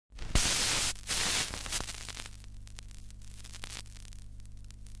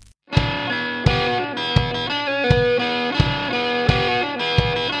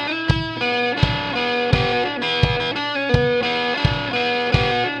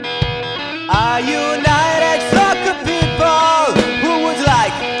A united flock of people who would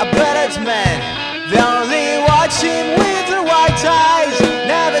like a better man. They only watch him with their white eyes,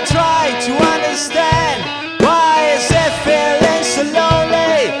 never try to understand why is he feeling so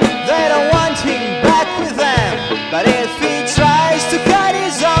lonely. They don't want him back with them, but if he tries to cut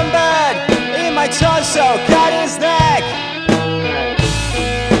his own bird, he might also cut his neck.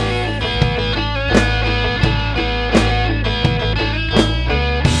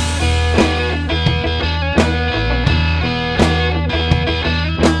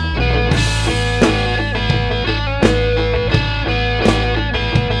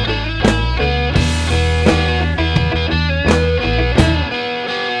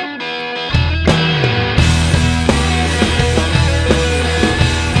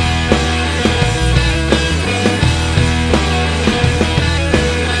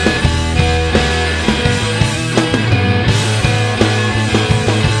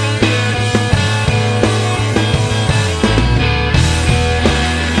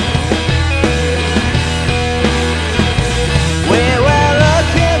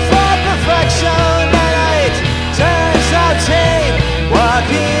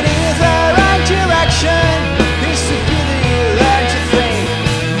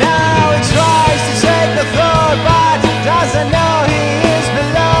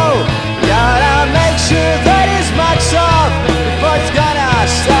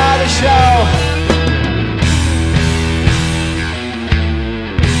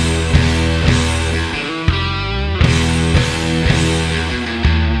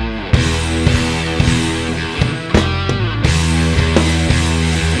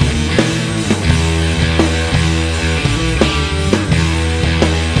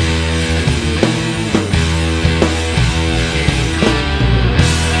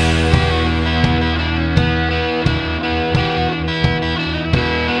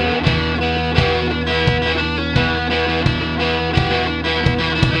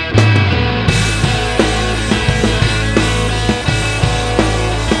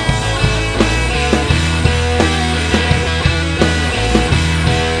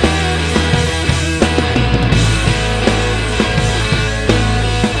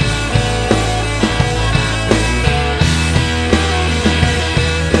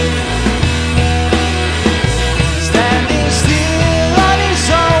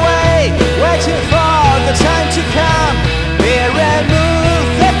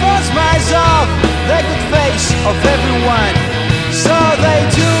 Of everyone